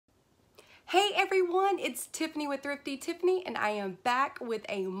Hey everyone, it's Tiffany with Thrifty Tiffany, and I am back with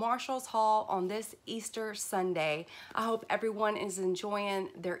a Marshalls haul on this Easter Sunday. I hope everyone is enjoying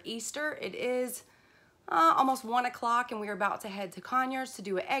their Easter. It is almost 1 o'clock and we're about to head to Conyers to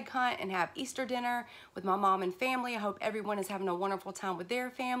do an egg hunt and have Easter dinner with my mom and family. I hope everyone is having a wonderful time with their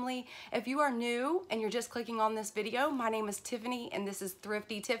family. If you are new and you're just clicking on this video, my name is Tiffany and this is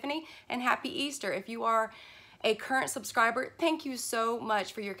Thrifty Tiffany, and happy Easter. If you are a current subscriber, thank you so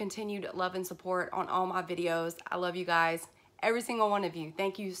much for your continued love and support on all my videos. I love you guys, every single one of you.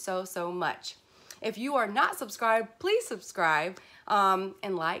 Thank you so much. If you are not subscribed, please subscribe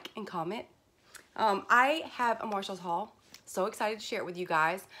and like and comment. I have a Marshalls haul. So excited to share it with you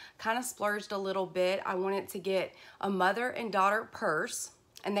guys. Kind of splurged a little bit. I wanted to get a mother and daughter purse,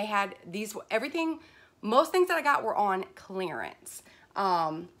 and they had these, most things that I got were on clearance.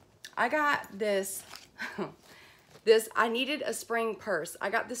 I got this I needed a spring purse.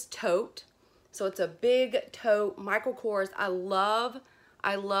 I got this tote. So it's a big tote, Michael Kors. I love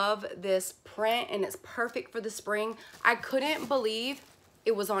this print and it's perfect for the spring. I couldn't believe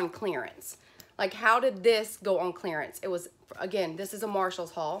it was on clearance. Like, how did this go on clearance? It was, again, this is a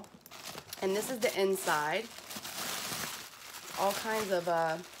Marshalls haul. And this is the inside. All kinds of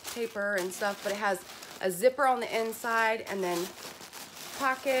paper and stuff, but it has a zipper on the inside and then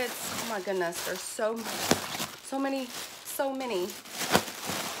pockets. Oh my goodness, there's so many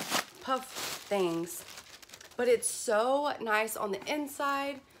puff things, but it's so nice on the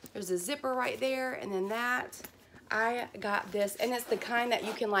inside. There's a zipper right there, and then I got this, and it's the kind that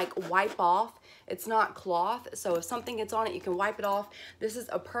you can like wipe off. It's not cloth, so if something gets on it, you can wipe it off. This is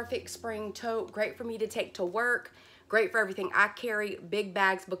a perfect spring tote, great for me to take to work, great for everything. I carry big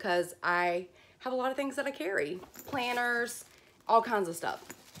bags because I have a lot of things that I carry, planners, all kinds of stuff.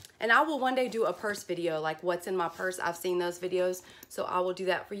 And I will one day do a purse video, like what's in my purse. I've seen those videos, so I will do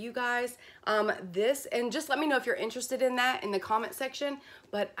that for you guys. And just let me know if you're interested in that in the comment section.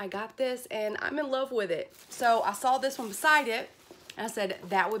 But I got this and I'm in love with it. So I saw this one beside it and I said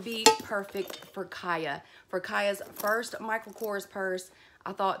that would be perfect for Kaya. For Kaya's first Michael Kors purse,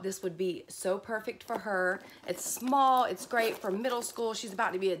 I thought this would be so perfect for her. It's small, it's great for middle school. She's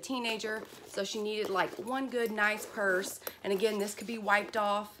about to be a teenager, so she needed like one good, nice purse. And again, this could be wiped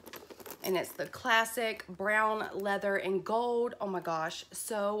off. And it's the classic brown leather and gold. Oh my gosh,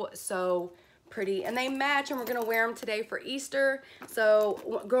 so pretty. And they match, and we're gonna wear them today for Easter.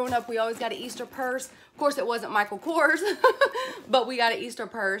 So growing up, we always got an Easter purse. Of course, it wasn't Michael Kors, but we got an Easter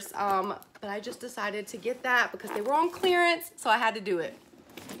purse. But I just decided to get that because they were on clearance, so I had to do it.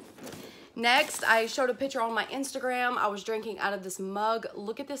 Next, I showed a picture on my Instagram. I was drinking out of this mug.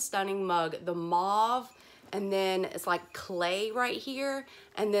 Look at this stunning mug, the mauve, and then it's like clay right here,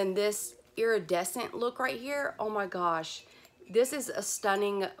 and then this iridescent look right here. Oh my gosh, this is a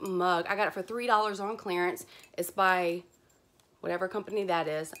stunning mug. I got it for $3 on clearance. It's by whatever company that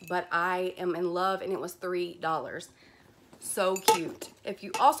is, but I am in love, and it was $3. So cute. If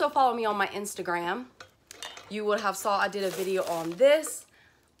you also follow me on my Instagram, you would have saw I did a video on this.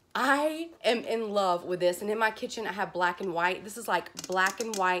 I am in love with this, and in my kitchen I have black and white. This is like black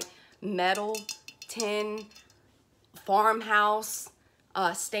and white metal tin farmhouse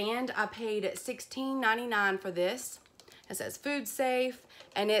stand. I paid $16.99 for this. It says food safe,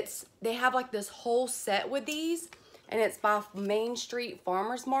 and they have like this whole set with these, and it's by Main Street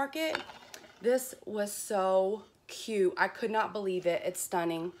Farmers Market. This was so cute. I could not believe it. It's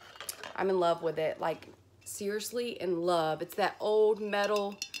stunning. I'm in love with it. Like, seriously in love. It's that old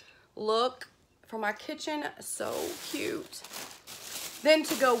metal look for my kitchen. So cute. Then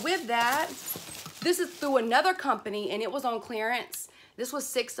to go with that, this is through another company, and it was on clearance. This was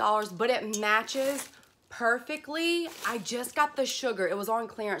 $6, but it matches perfectly. I just got the sugar. It was on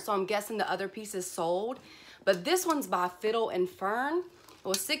clearance, so I'm guessing the other piece is sold. But this one's by Fiddle and Fern. It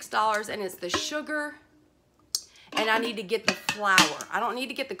was $6, and it's the sugar. And I need to get the flour. I don't need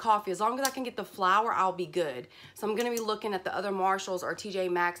to get the coffee. As long as I can get the flour, I'll be good. So I'm gonna be looking at the other Marshalls or TJ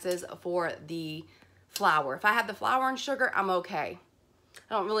Maxx's for the flour. If I have the flour and sugar, I'm okay.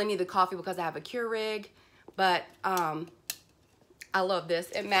 I don't really need the coffee because I have a Keurig, but I love this.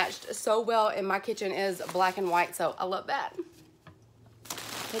 It matched so well, and my kitchen is black and white, so I love that.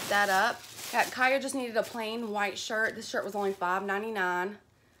 Pick that up. Kaya just needed a plain white shirt. This shirt was only $5.99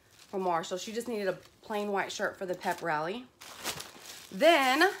 from Marshall. She just needed a plain white shirt for the pep rally.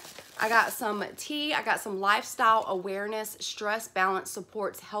 Then I got some tea. I got some lifestyle awareness. Stress balance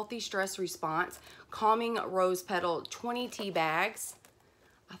supports healthy stress response. Calming rose petal 20 tea bags.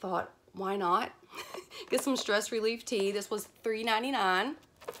 I thought, why not? Get some stress relief tea. This was $3.99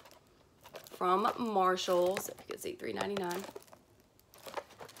 from Marshalls. If you can see, $3.99.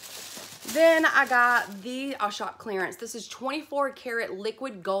 Then I got the, I'll shop clearance. This is 24 karat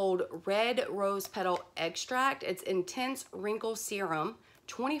liquid gold red rose petal extract. It's intense wrinkle serum,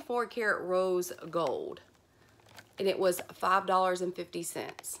 24 karat rose gold. And it was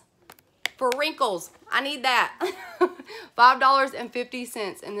 $5.50. For wrinkles, I need that.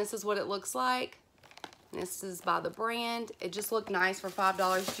 $5.50. And this is what it looks like. This is by the brand. It just looked nice for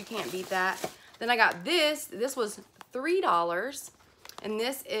 $5. You can't beat that. Then I got this. This was $3. And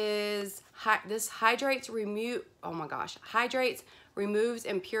this is, this hydrates, hydrates, removes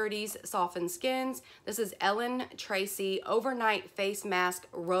impurities, softens skins. This is Ellen Tracy Overnight Face Mask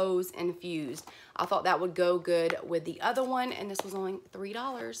Rose Infused. I thought that would go good with the other one, and this was only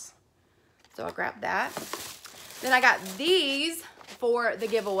 $3. So I grabbed that. Then I got these for the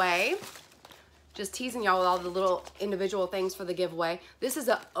giveaway. Just teasing y'all with all the little individual things for the giveaway. This is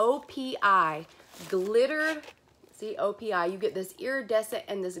a OPI glittered, see, OPI. You get this iridescent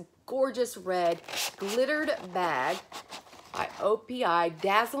and this gorgeous red glittered bag by OPI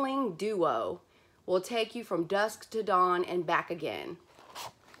Dazzling Duo. Will take you from dusk to dawn and back again.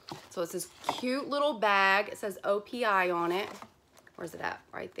 So it's this cute little bag. It says OPI on it. Where's it at?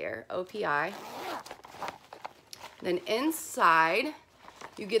 Right there, OPI. Then inside,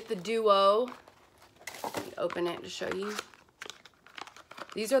 you get the Duo. Let me open it to show you.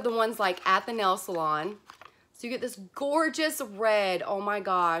 These are the ones like at the nail salon. So you get this gorgeous red. Oh my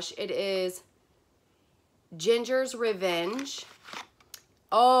gosh. It is Ginger's Revenge.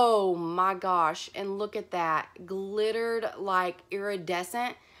 Oh my gosh. And look at that. Glittered like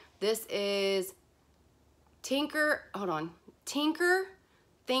iridescent. This is Tinker. Hold on. Tinker,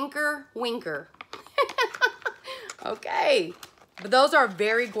 Thinker, Winker. Okay. But those are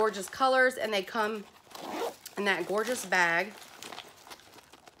very gorgeous colors, and they come in that gorgeous bag.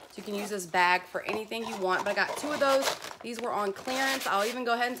 So you can use this bag for anything you want. But I got 2 of those. These were on clearance. I'll even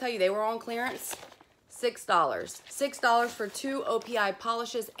go ahead and tell you they were on clearance. $6. $6 for 2 OPI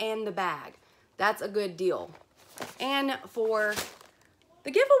polishes and the bag. That's a good deal. And for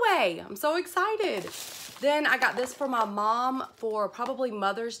the giveaway, I'm so excited. Then I got this for my mom for probably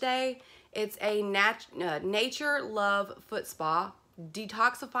Mother's Day. It's a Nature Love Foot Spa,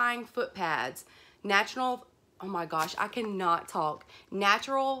 detoxifying foot pads, natural, oh my gosh, I cannot talk.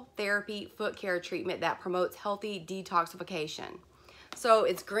 Natural therapy foot care treatment that promotes healthy detoxification. So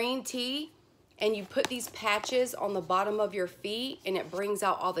it's green tea, and you put these patches on the bottom of your feet, and it brings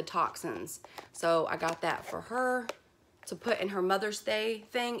out all the toxins. So I got that for her to put in her Mother's Day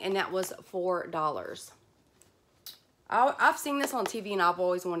thing, and that was $4. I've seen this on TV and I've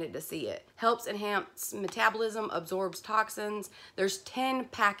always wanted to see it. Helps enhance metabolism, absorbs toxins. There's 10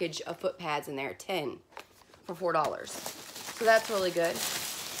 package of foot pads in there, 10 for $4. So that's really good.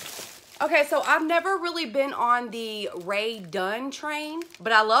 Okay, so I've never really been on the Rae Dunn train,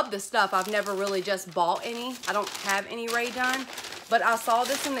 but I love this stuff. I've never really just bought any. I don't have any Rae Dunn, but I saw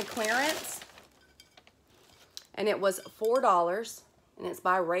this in the clearance and it was $4, and it's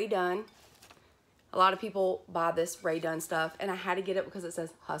by Rae Dunn. A lot of people buy this Rae Dunn stuff, and I had to get it because it says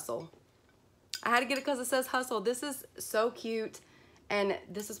hustle. I had to get it because it says hustle. This is so cute, and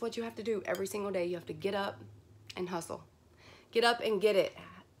this is what you have to do every single day. You have to get up and hustle. Get up and get it.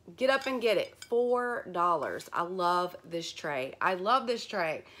 Get up and get it. $4. I love this tray. I love this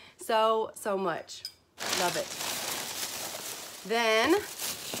tray so much. Love it. Then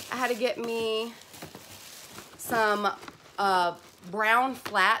I had to get me some brown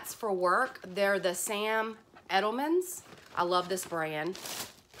flats for work. They're the Sam Edelman's. I love this brand.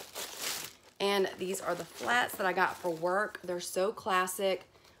 And these are the flats that I got for work. They're so classic,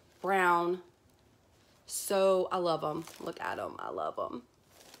 brown. So I love them. Look at them. I love them.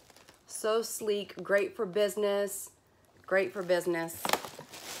 So sleek, great for business. Great for business.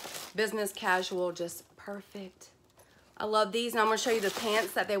 Business casual, just perfect. I love these, and I'm gonna show you the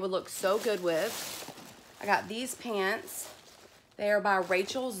pants that they would look so good with. I got these pants. They are by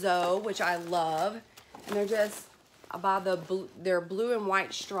Rachel Zoe, which I love. And they're just they're blue and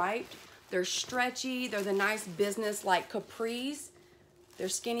white striped. They're stretchy. They're the nice business like capris. They're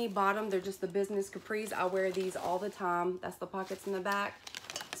skinny bottom. They're just the business capris. I wear these all the time. That's the pockets in the back.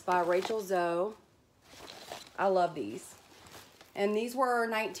 It's by Rachel Zoe. I love these. And these were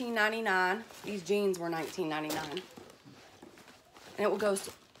 $19.99. These jeans were $19.99. And it will go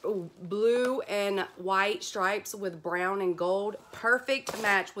blue and white stripes with brown and gold. Perfect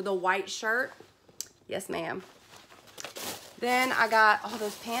match with a white shirt. Yes, ma'am. Then I got, oh,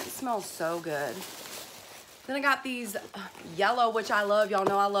 those pants smell so good. Then I got these yellow, which I love. Y'all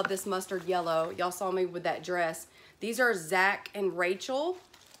know I love this mustard yellow. Y'all saw me with that dress. These are Zach and Rachel.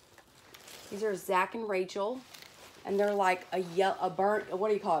 These are Zach and Rachel. And they're like a burnt, what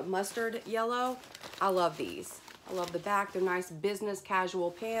do you call it, mustard yellow. I love these. I love the back. They're nice business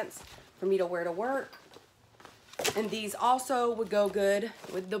casual pants for me to wear to work. And these also would go good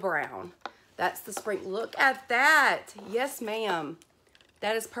with the brown. That's the spring. Look at that. Yes, ma'am.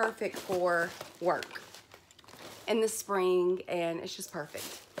 That is perfect for work in the spring, and it's just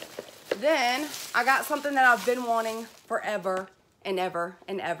perfect. Then I got something that I've been wanting forever and ever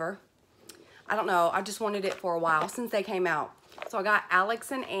and ever. I don't know, I just wanted it for a while since they came out. So I got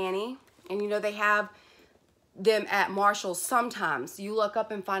Alex and Annie, and you know they have them at Marshall's sometimes. You look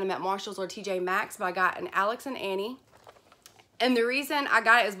up and find them at Marshall's or TJ Maxx, but I got an Alex and Annie. And the reason I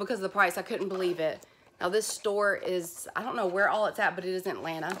got it is because of the price. I couldn't believe it. Now this store is, I don't know where all it's at, but it is in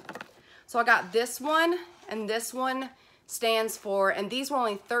Atlanta. So I got this one, and this one stands for, and these were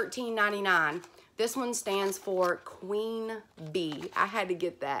only $13.99. This one stands for Queen Bee. I had to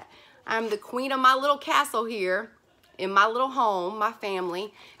get that. I'm the queen of my little castle here in my little home, my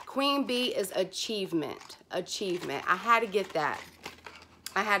family. Queen Bee is achievement. Achievement. I had to get that.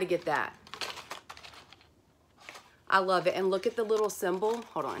 I had to get that. I love it. And look at the little symbol.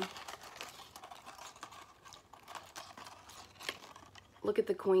 Hold on. Look at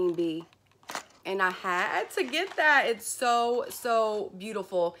the Queen Bee. And I had to get that. It's so, so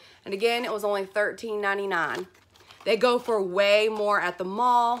beautiful. And again, it was only $13.99. They go for way more at the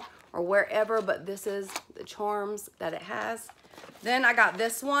mall or wherever, but this is the charms that it has. Then I got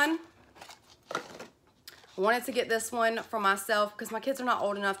this one. I wanted to get this one for myself because my kids are not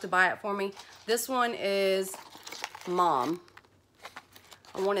old enough to buy it for me. This one is Mom.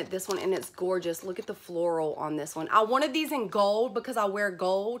 I wanted this one, and it's gorgeous. Look at the floral on this one. I wanted these in gold because I wear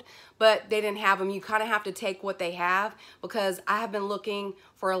gold, but they didn't have them. You kind of have to take what they have because I have been looking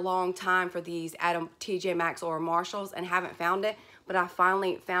for a long time for these at a TJ Maxx or Marshall's and haven't found it, but I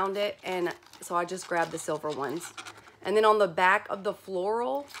finally found it, and so I just grabbed the silver ones. And then on the back of the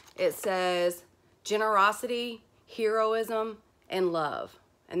floral, it says generosity, heroism, and love.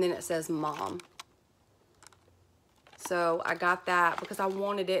 And then it says Mom. So I got that because I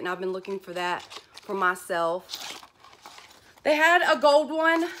wanted it, and I've been looking for that for myself. They had a gold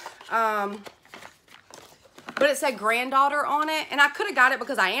one, but it said granddaughter on it, and I could have got it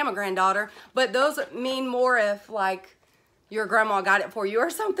because I am a granddaughter, but those mean more if like your grandma got it for you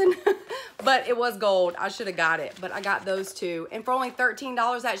or something. But it was gold. I should have got it, but I got those two. And for only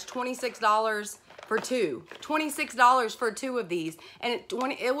 $13, that's $26 for two. $26 for two of these. And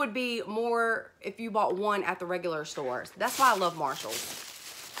it would be more if you bought one at the regular stores. That's why I love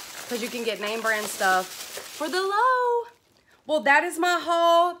Marshall's, because you can get name brand stuff for the low. Well, that is my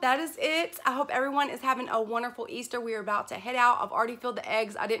haul. That is it. I hope everyone is having a wonderful Easter. We are about to head out. I've already filled the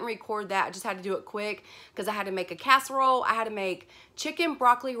eggs. I didn't record that. I just had to do it quick because I had to make a casserole. I had to make chicken,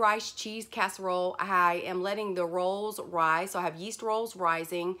 broccoli, rice, cheese casserole. I am letting the rolls rise. So I have yeast rolls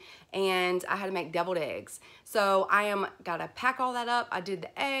rising, and I had to make deviled eggs. So I am gotta pack all that up. I did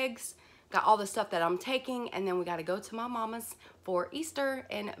the eggs, got all the stuff that I'm taking, and then we gotta go to my mama's for Easter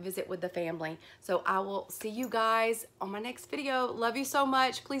and visit with the family. So I will see you guys on my next video. Love you so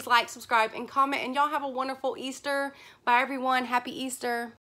much. Please like, subscribe, and comment, and y'all have a wonderful Easter. Bye everyone. Happy Easter.